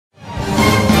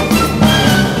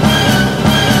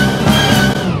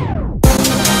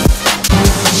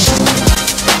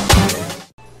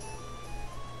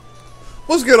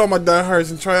What's good, all my diehards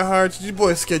and tryhards? It's your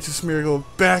boy Sketchy Smeargle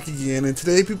back again, and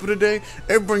today,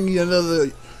 I bring you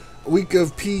another week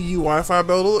of PU Wi-Fi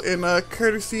battle, and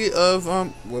courtesy of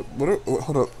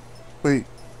hold up, wait.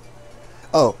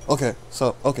 Oh, okay.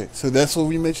 So that's what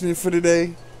we mentioned for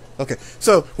today. Okay,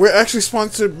 so we're actually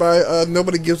sponsored by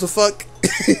Nobody Gives a Fuck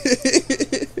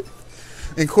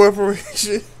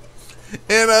Incorporation,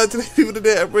 and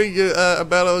today I bring you a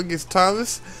battle against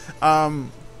Thomas.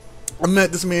 I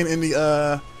met this man in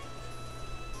the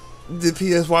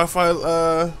PS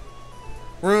Wi-Fi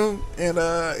room, and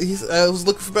I was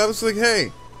looking for battles. Like,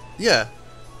 hey, yeah,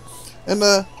 and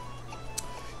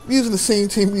using the same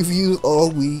team we've used all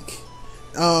week.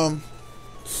 But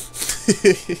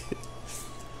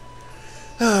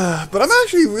I'm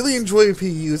actually really enjoying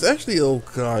PUs. Actually, oh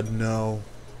god, no.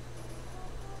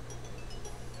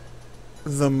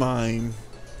 The mine.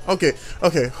 Okay,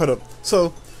 hold up.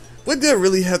 So, what did I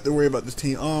really have to worry about this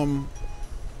team?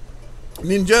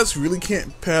 Ninjas really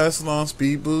can't pass along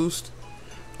speed boost.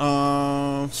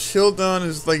 Shieldon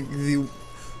is like the,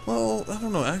 well, I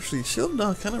don't know, actually,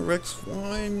 Shieldon kind of wrecks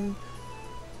 1,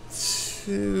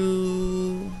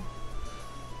 2,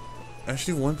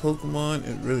 actually one Pokemon,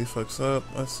 it really fucks up.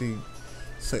 Let's see.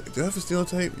 Do I have a steel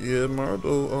type? Yeah,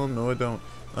 Mardo. Oh, no, I don't.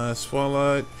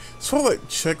 Swallow. Swallow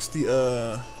checks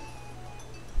the,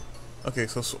 okay,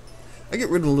 so I get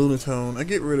rid of Lunatone. I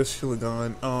get rid of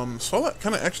Shieldon. Swallow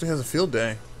kind of actually has a field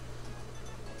day.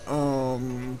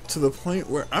 To the point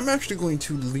where I'm actually going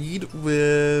to lead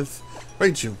with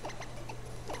Raichu.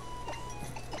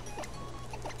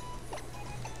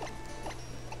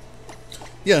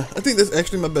 Yeah, I think that's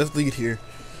actually my best lead here.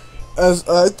 As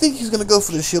I think he's gonna go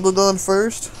for the Shieldon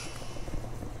first.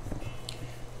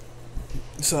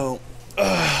 So,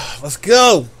 let's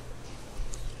go.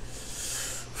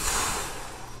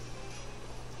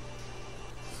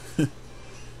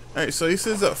 Alright, so he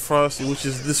sends out Frosty, which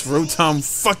is this Rotom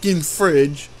fucking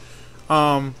fridge.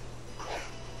 As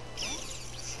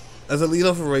I lead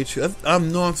off of Raichu, I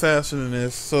know I'm faster than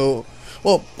this, so,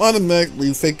 well,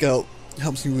 automatically Fake Out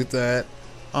helps me with that.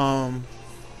 My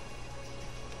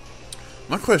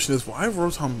question is, why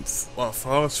Rotom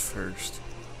Frost first?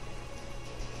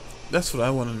 That's what I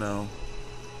want to know.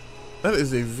 That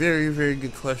is a very, very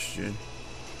good question.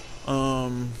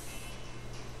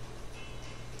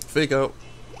 Fake Out.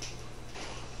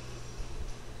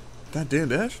 God damn,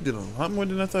 that actually did a lot more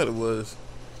than I thought it was.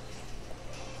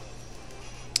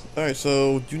 Alright,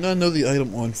 so do not know the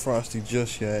item on Frosty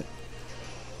just yet.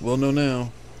 Well, know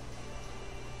now.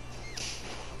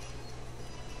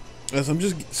 As I'm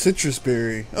just Citrus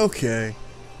Berry. Okay.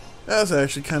 That's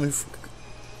actually kind of.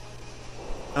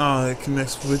 It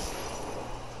connects with.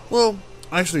 Well,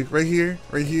 actually, right here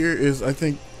is, I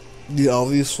think, the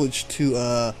obvious switch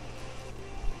to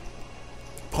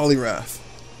Poliwrath.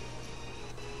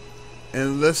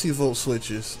 And let's see Volt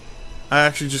switches. I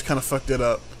actually just kind of fucked it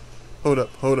up. Hold up.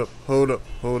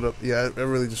 Yeah, I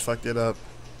really just fucked it up.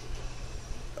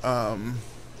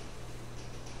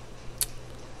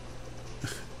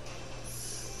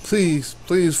 Please,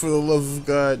 for the love of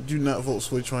God, do not Volt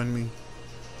switch on me.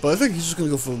 But I think he's just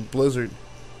gonna go for Blizzard.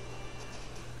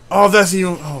 Oh, that's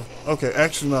even. Oh, okay.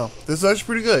 Actually, no. This is actually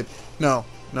pretty good. No.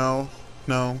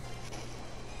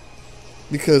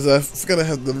 Because I forgot I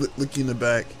have the Licky in the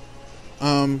back.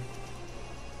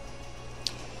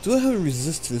 Do I have a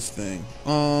resist to this thing?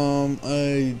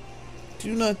 I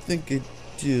do not think I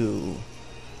do.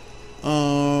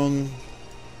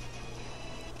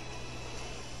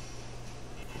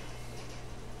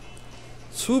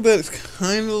 Too bad, it's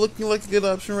kind of looking like a good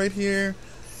option right here.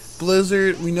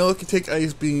 Blizzard, we know it can take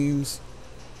Ice Beams,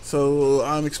 so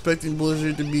I'm expecting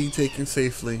Blizzard to be taken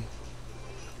safely.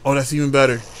 Oh, that's even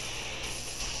better.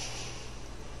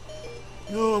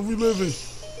 Oh, we living.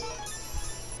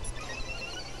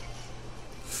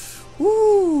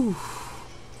 Woo!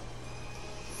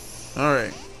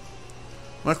 Alright.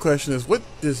 My question is, what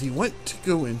does he want to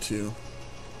go into?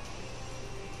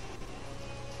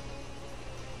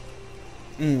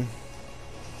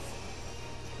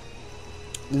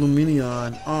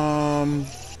 Luminion.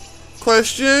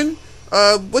 Question?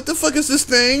 What the fuck is this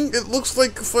thing? It looks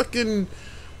like fucking,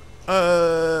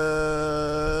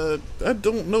 I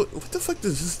don't know. What the fuck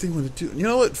does this thing want to do? You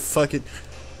know what? Fuck it.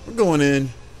 We're going in.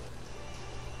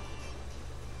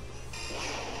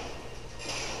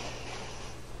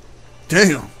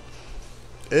 Damn.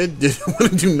 It didn't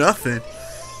want to do nothing.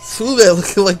 Suda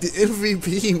looking like the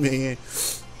MVP, man.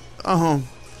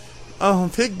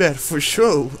 Pigbat for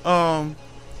sure.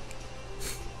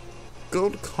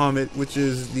 Gold Comet, which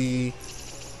is the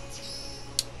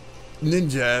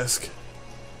Ninjask.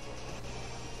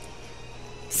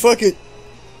 Fuck it.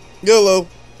 YOLO.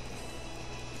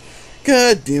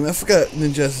 God damn, I forgot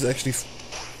Ninjas is actually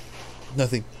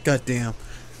nothing. God damn.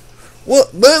 Well,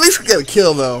 but at least we got a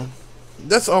kill though.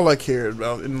 That's all I cared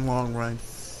about in the long run.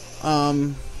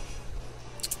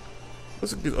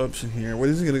 What's a good option here? What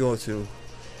is he gonna go to?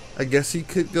 I guess he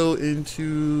could go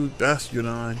into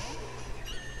Bastion.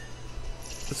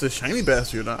 It's a shiny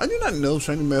Bastion. I did not know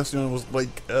shiny Bastion was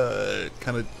like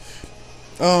kind of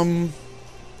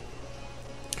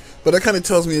but that kind of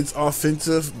tells me it's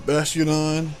offensive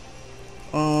Bastion.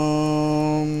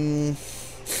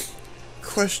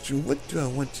 Question: what do I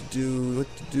want to do?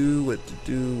 What to do? What to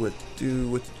do? What to do?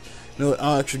 What? No,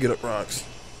 I'll actually get up rocks.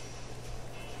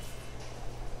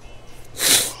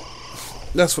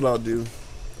 That's what I'll do.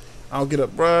 I'll get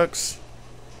up rocks,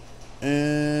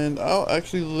 and I'll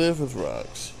actually live with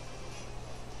rocks.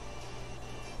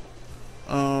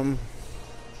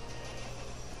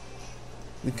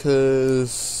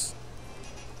 Because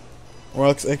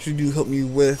rocks actually do help me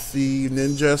with the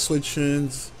ninja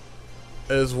switch-ins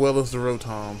as well as the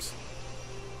rotoms.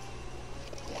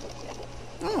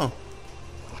 Oh.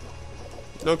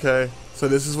 Okay. So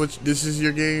this is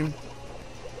your game?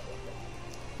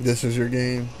 This is your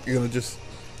game? You're gonna just...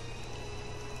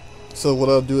 So what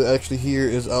I'll do actually here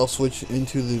is I'll switch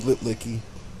into the Litlicky.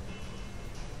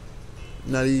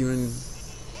 Not even...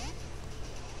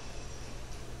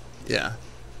 Yeah.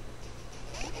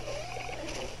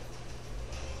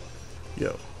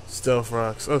 Yo. Stealth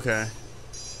rocks. Okay.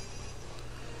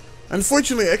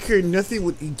 Unfortunately, I carry nothing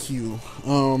with EQ.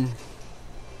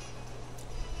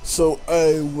 So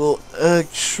I will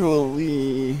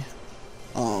actually...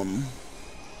 Oh.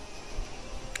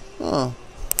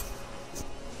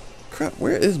 Crap,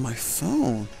 where is my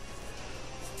phone?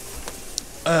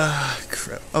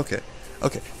 Crap. Okay.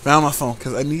 Okay, found my phone,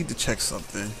 because I need to check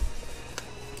something.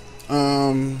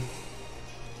 God,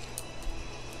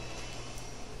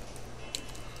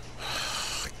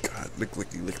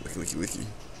 licky.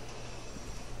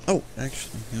 Oh,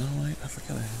 actually, you know what? I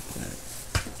forgot I had that.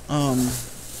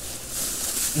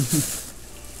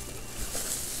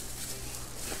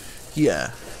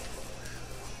 Yeah.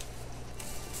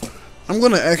 I'm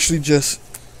gonna actually just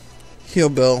heal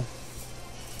Bell.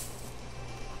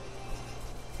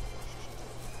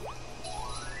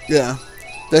 Yeah.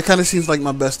 That kind of seems like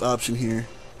my best option here.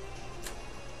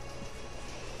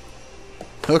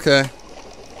 Okay.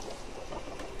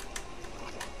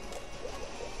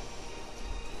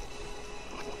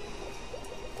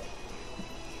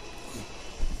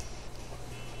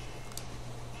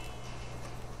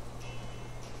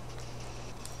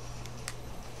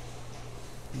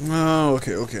 Oh,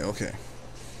 okay.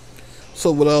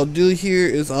 So what I'll do here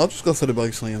is I'll just go for the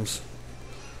bug slams.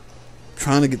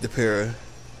 Trying to get the para.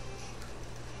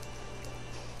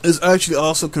 This actually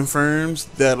also confirms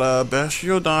that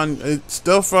Bastiodon,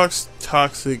 Stealth Rock's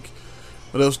toxic.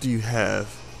 What else do you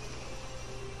have?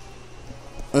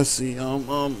 Let's see.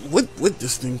 What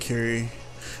this thing carry?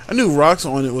 I knew rocks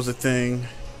on it was a thing.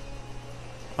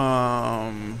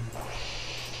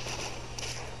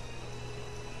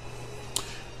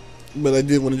 But I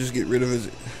did want to just get rid of his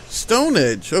Stone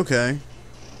Edge. Okay.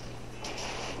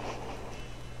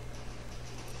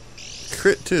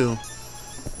 Crit too.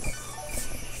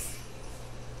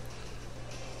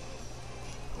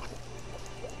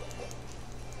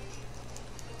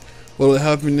 What will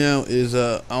happen now is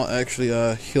I'll actually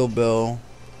heal Bell,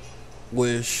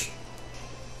 Wish.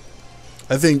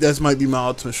 I think that might be my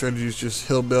ultimate strategy, is just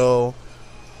heal Bell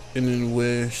and then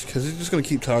Wish, because it's just gonna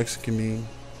keep toxicing me.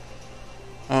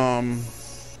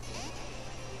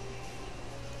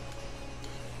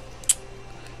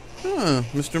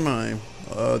 Mr. Mime.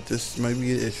 This might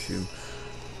be an issue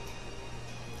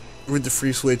with the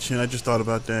free switch, and I just thought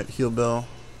about that. Heal Bell.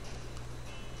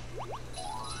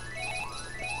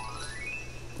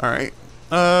 Alright.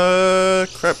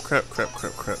 Crap.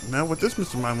 Now what does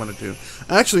Mr. Mime want to do?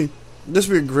 Actually, this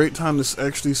would be a great time to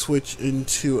actually switch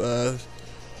into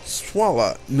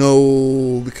Swalot.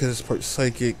 No, because it's part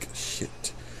psychic.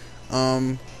 Shit.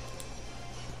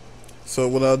 So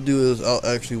what I'll do is I'll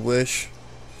actually wish.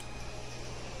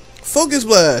 Focus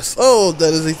Blast! Oh,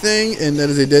 that is a thing, and that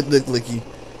is a dead Licky.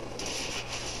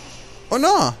 Oh,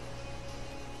 no!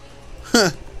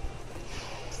 Huh.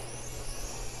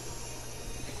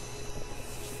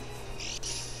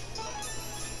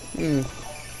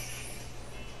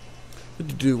 What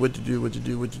to do? What to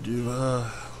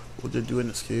do in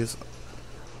this case?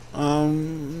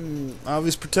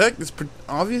 Obvious protect. It's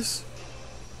obvious.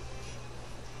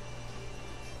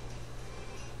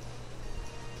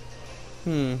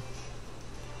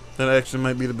 That actually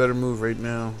might be the better move right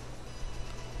now.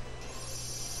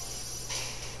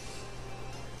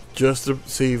 just to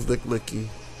save Lick Licky.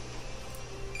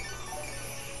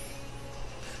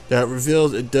 That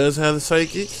reveals it does have the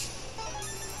psychic.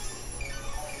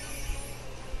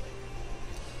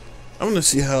 I'm gonna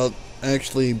see how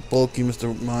actually bulky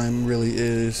Mr. Mime really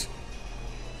is.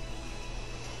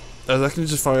 As I can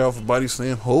just fire off a body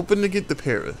slam, hoping to get the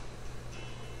para.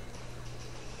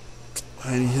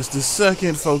 And he hits the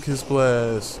second focus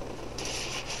blast.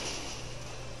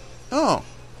 Oh.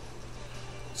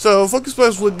 So focus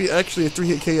blast would be actually a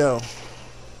 3-hit KO.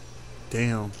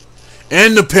 Damn.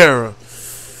 And the para.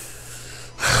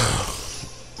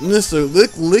 Mr.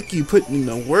 Lick Licky putting in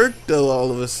the work though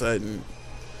all of a sudden.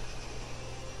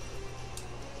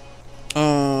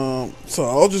 So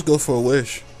I'll just go for a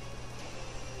wish.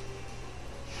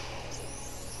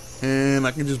 And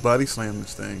I can just body slam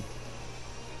this thing.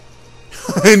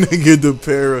 And get the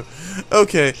para.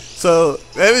 Okay, so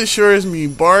that assures me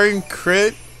barring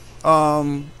crit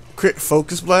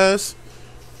focus blast,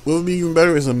 what would be even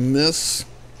better is a miss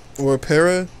or a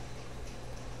para.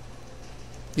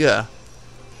 Yeah.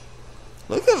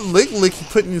 Look at Lick Licky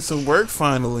putting in some work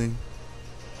finally.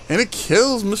 And it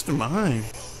kills Mr. Mime.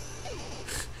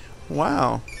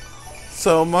 Wow.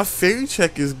 So my fairy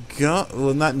check is gone.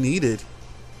 Well, not needed.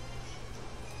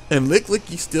 And Lick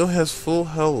Licky still has full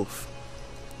health.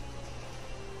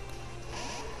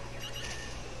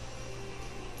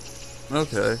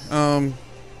 Okay.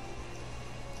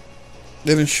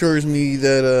 That ensures me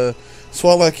that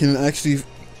Swallow can actually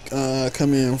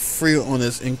come in free on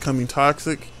this incoming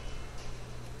toxic.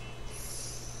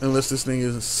 Unless this thing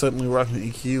is suddenly rocking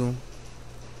the EQ.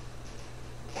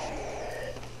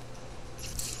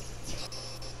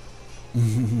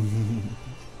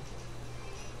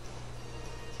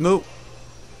 Nope.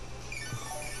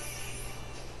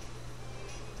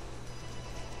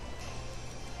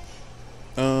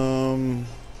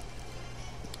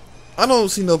 I don't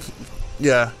see no.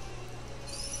 Yeah.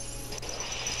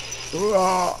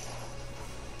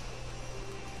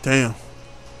 Damn.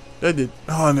 That did.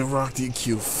 Oh, and it rocked the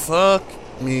EQ. Fuck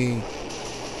me.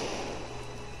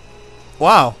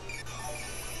 Wow.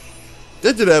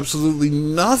 That did absolutely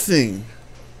nothing.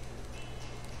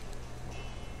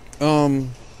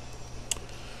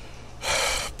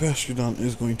 Bastrodon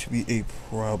is going to be a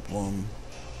problem.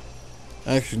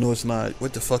 Actually, no, it's not.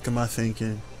 What the fuck am I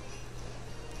thinking?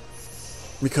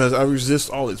 Because I resist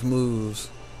all its moves.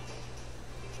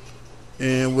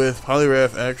 And with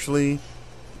Poliwrath actually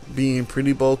being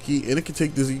pretty bulky, and it can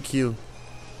take this EQ.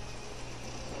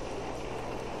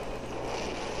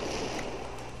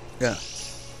 Yeah.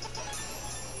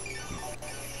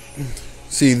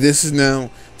 See, this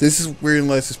is where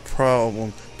lies this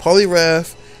problem.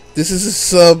 Poliwrath, this is a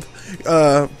sub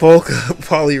bulk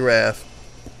Poliwrath.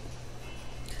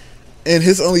 And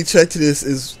his only check to this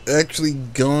is actually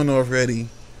gone already.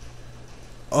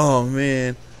 Oh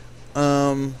man.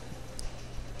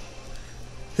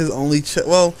 His only check.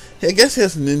 Well, I guess he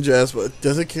has Ninjas, but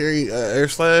does it carry Air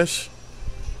Slash?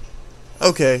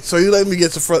 Okay, so he let me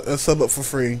get a sub up for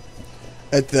free.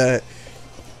 At that,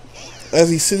 as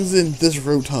he sends in this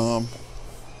Rotom,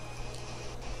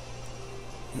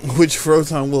 which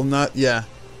Rotom will not. Yeah.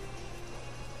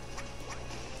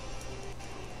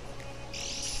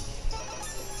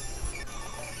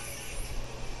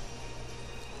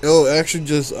 Oh, actually,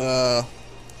 just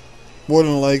more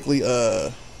than likely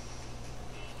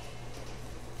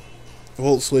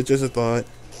Volt Switch as I thought.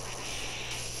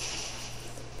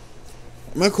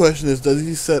 My question is, does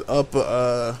he set up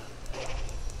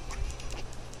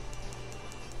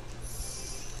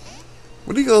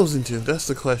what he goes into? That's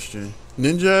the question.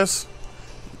 Ninjas?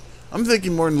 I'm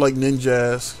thinking more than like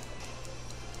Ninjas.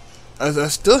 As I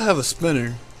still have a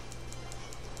spinner.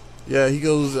 Yeah, he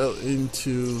goes out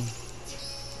into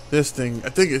this thing. I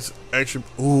think it's actually.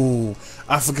 Ooh,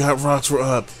 I forgot rocks were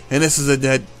up, and this is a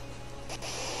dead.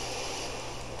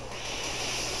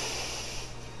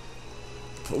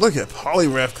 Look at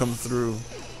Poliwrath come through.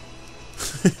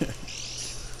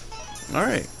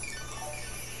 Alright.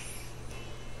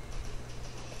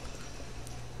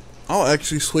 I'll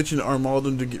actually switch into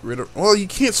Armaldum to get rid of. Well, you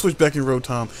can't switch back in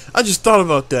Rotom. I just thought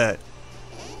about that.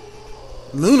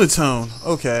 Lunatone.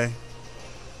 Okay.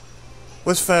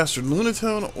 What's faster,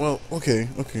 Lunatone? Well, okay.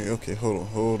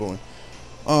 Hold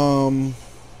on.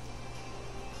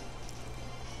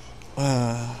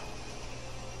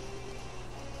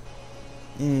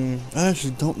 I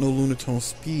actually don't know Lunatone's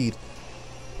speed.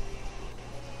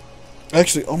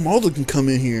 Actually, Armaldo can come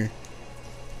in here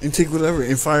and take whatever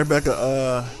and fire back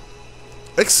a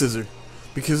X-Scissor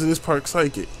because it is Park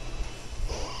Psychic.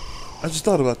 I just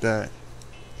thought about that.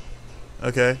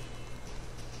 Okay.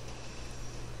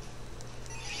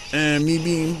 And me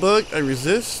being bugged, I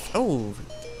resist. Oh,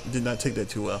 did not take that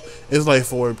too well. It's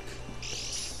Life Orb.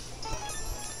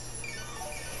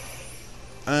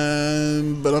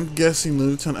 But I'm guessing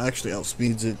Lunatone actually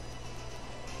outspeeds it.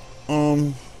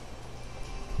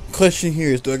 Question here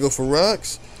is, do I go for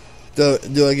rocks?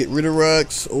 Do I get rid of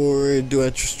rocks, or do I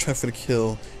just try for the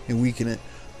kill and weaken it?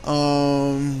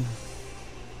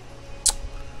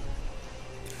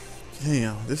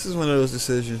 Damn, this is one of those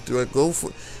decisions. Do I go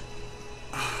for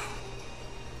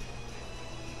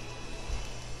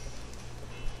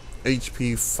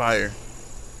HP fire?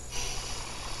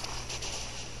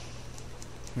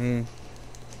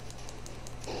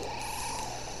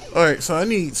 Alright, so I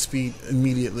need speed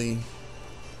immediately.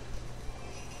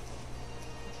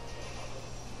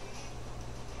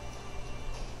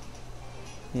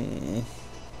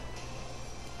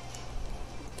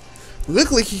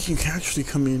 Look like he can actually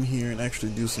come in here and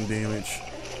actually do some damage.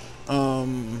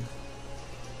 Because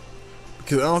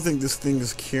I don't think this thing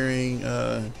is carrying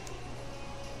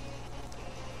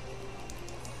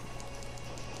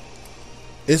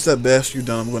it's that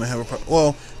Bastiodon I'm going to have a problem.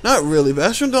 Well, not really.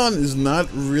 Bastiodon is not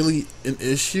really an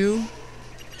issue.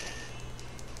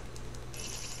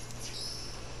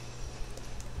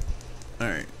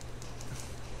 Alright.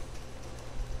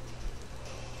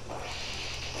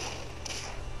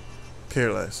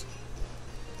 Paralyzed.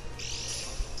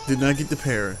 Did not get the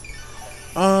para.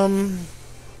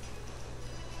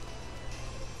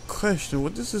 Question,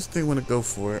 what does this thing want to go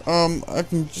for? I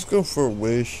can just go for a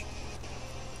wish.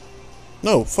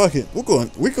 No, fuck it. We're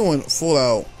going full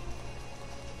out.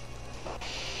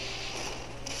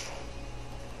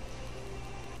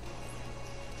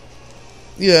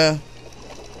 Yeah.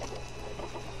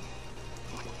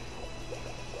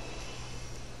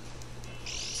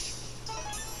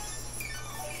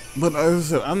 But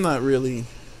as I said, I'm not really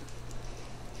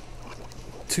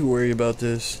too worried about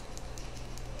this.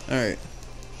 Alright.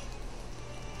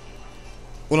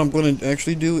 What I'm going to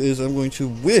actually do is I'm going to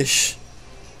wish.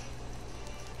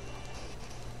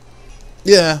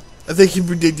 Yeah, I think he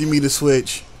predicted me to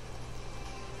switch.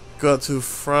 Go out to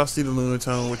Frosty the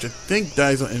Lunatone, which I think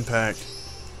dies on impact.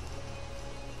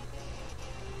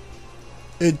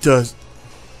 It does.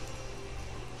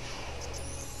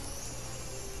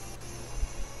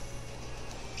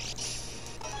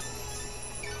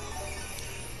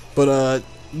 But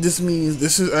this means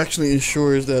this is actually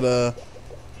ensures that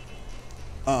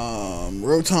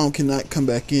Rotom cannot come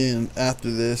back in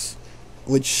after this,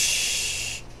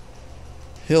 which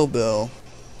Hillbell.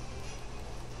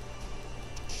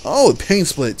 Oh, pain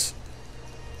splits.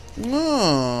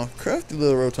 Oh, crafty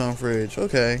little Rotom fridge.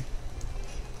 Okay.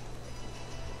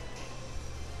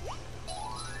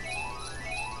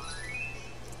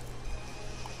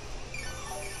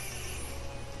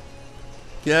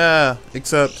 Yeah,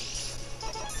 except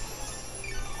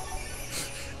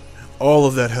all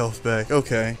of that health back.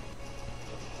 Okay.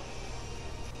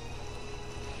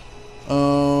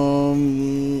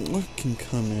 What can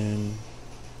come in?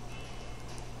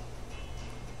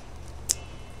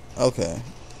 Okay.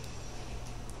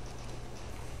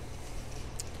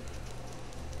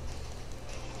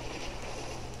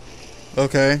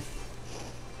 Okay.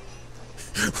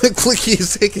 Look, Clicky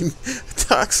is taking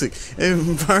toxic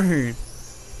and burn.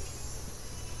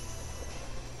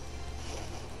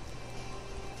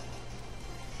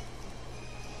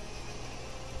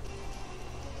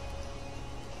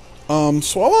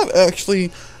 Swallow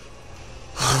actually.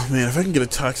 Oh man, if I can get a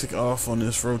toxic off on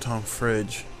this Rotom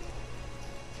fridge,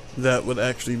 that would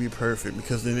actually be perfect,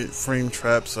 because then it frame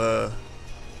traps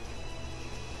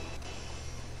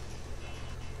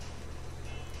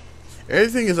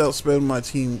everything is outspelled my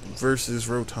team versus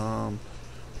Rotom.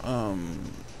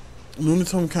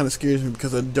 Lunatone kind of scares me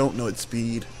because I don't know its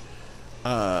speed.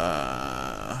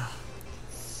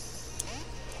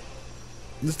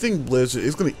 This thing Blizzard,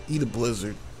 it's gonna eat a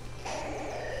Blizzard.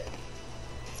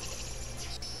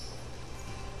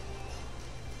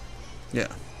 Yeah.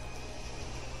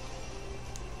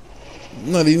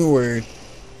 I'm not even worried,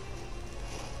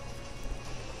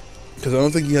 because I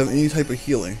don't think you have any type of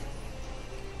healing.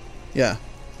 Yeah.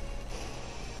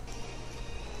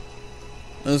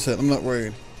 As I said, I'm not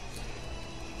worried.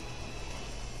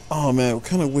 Oh man, I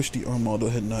kind of wish the Armaldo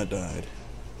had not died.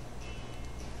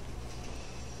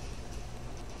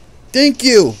 Thank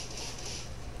you!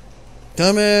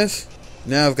 Dumbass.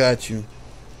 Now I've got you.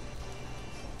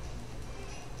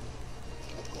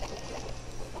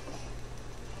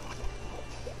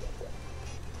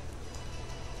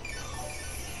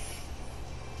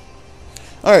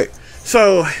 Alright,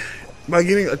 so by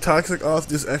getting a toxic off,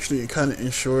 this actually kind of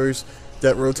ensures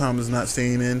that Rotom is not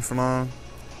staying in for long.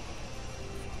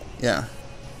 Yeah.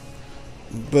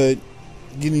 but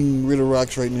getting rid of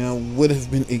rocks right now would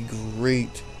have been a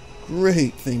great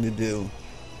thing to do.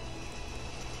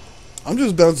 I'm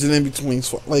just bouncing in between,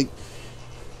 like,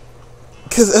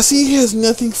 because I see he has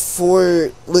nothing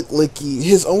for Licky.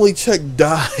 His only check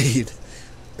died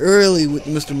early with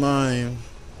Mr. Mime.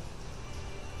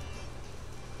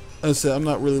 I said, I'm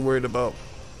not really worried about.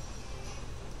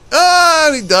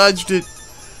 Ah, he dodged it.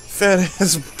 Fat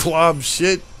ass blob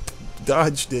shit.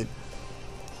 Dodged it.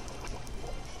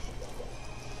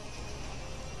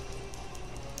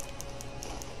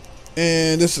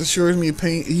 And this assures me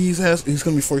pain. He's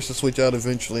gonna be forced to switch out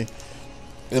eventually.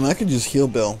 And I can just heal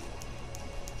Bell.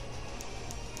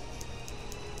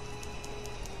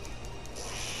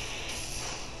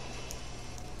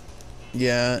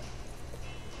 Yeah.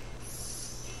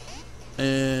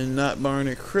 And not barring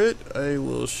a crit, I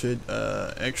should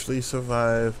actually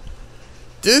survive.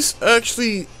 This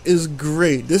actually is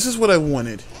great. This is what I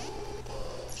wanted.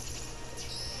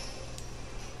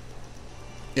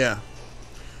 Yeah.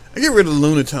 I get rid of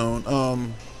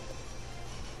Lunatone.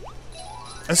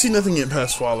 I see nothing getting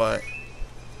past Swallow.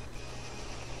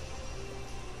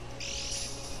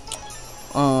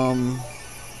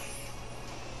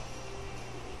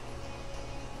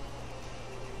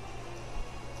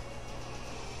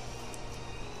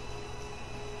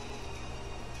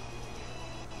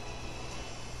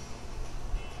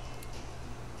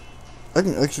 I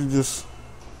can actually just.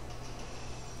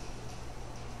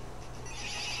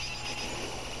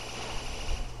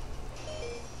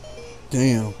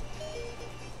 Damn.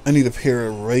 I need a para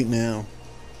right now.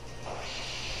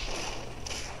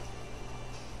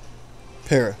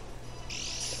 Para.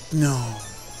 No.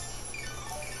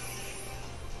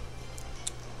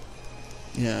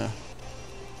 Yeah.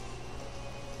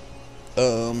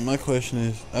 My question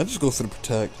is, I just go for the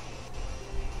protect.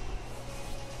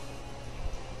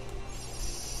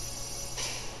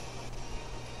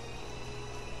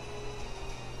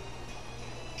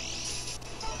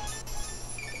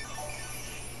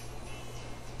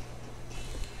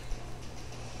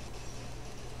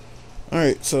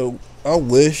 Alright, so I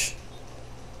wish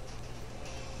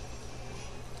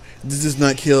this does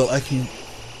not kill. I can.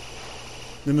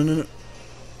 No.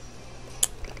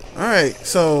 Alright,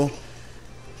 so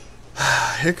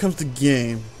here comes the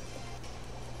game.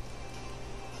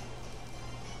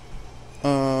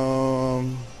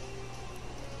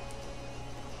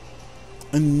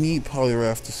 I need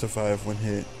Poliwrath to survive when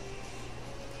hit.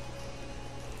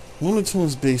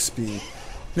 Lunatone's base speed.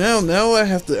 Now I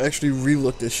have to actually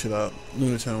relook this shit up.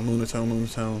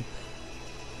 Lunatone.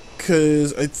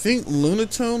 Cause I think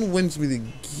Lunatone wins me the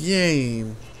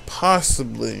game.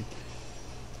 Possibly.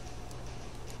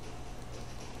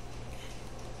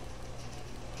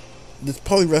 Does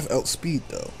Poliwrath outspeed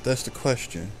though? That's the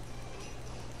question.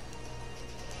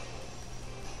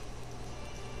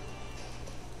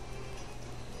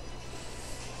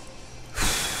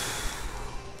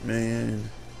 Man.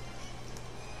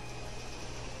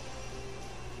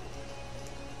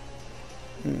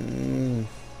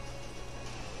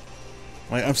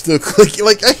 Like, I'm still clicking.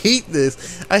 Like, I hate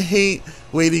this. I hate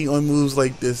waiting on moves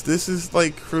like this. This is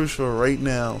like crucial right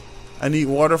now. I need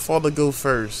Waterfall to go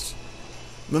first.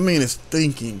 My man is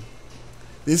thinking.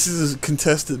 This is a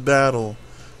contested battle.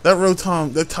 That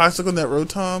Rotom, that Toxic on that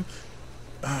Rotom,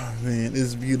 oh man,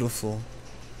 is beautiful.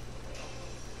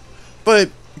 But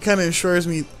it kind of ensures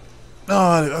me.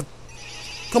 Oh,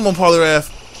 come on,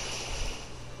 Poliwrath.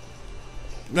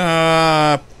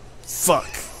 Fuck.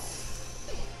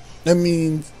 That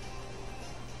means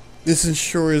this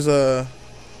ensures it,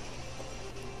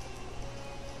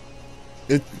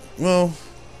 well,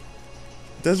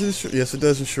 does it ensure, yes, it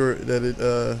does ensure that it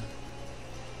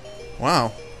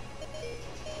wow.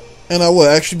 And I will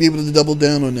actually be able to double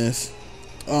down on this.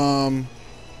 Man.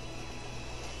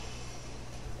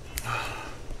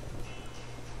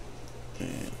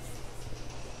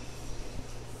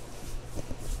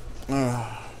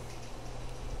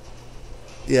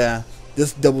 Yeah.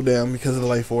 Just double down because of the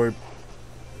life orb.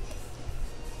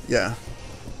 Yeah.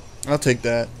 I'll take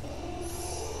that.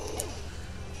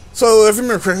 So, if I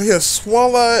remember correctly, he has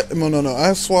Swalot. No. I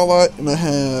have Swalot, and I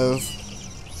have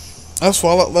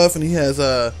Swalot left, and he has,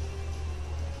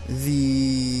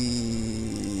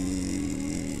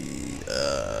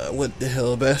 what the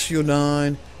hell,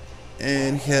 Bastiodon,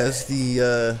 and he has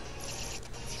the,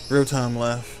 Rotom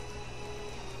left.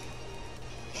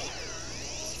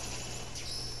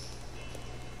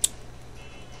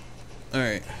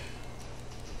 Alright.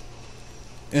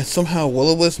 And somehow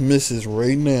Will-O-Wisp misses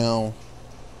right now.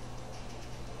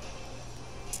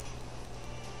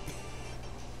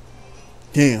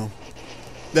 Damn.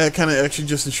 That kind of actually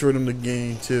just ensured him the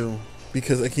game, too.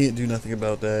 because I can't do nothing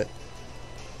about that.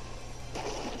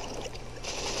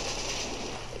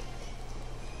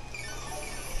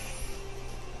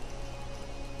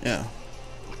 Yeah.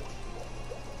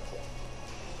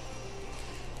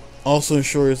 Also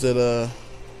ensures that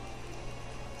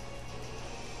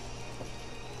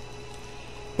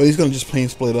but he's gonna just plain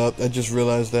split up. I just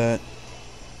realized that.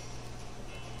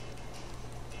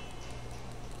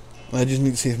 I just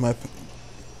need to see if my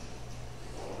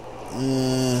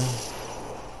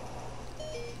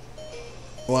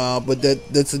wow, but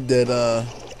that's a dead the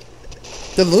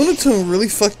Lunatone really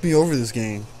fucked me over this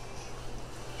game.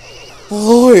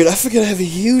 Lord, I forget I have a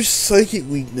huge psychic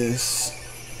weakness.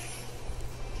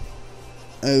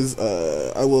 As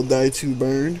I will die to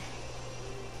burn.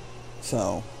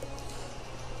 So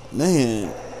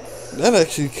man, that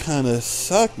actually kinda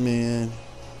sucked, man.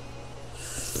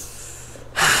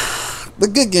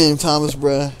 But good game, Thomas,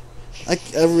 bruh. I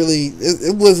really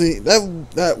it wasn't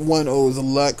that 1-0 was a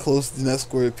lot closer than that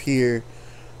score appeared.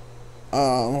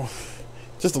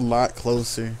 Just a lot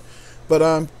closer. But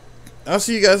I'll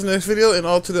see you guys in the next video, and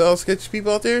all to the sketchy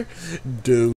people out there, dude.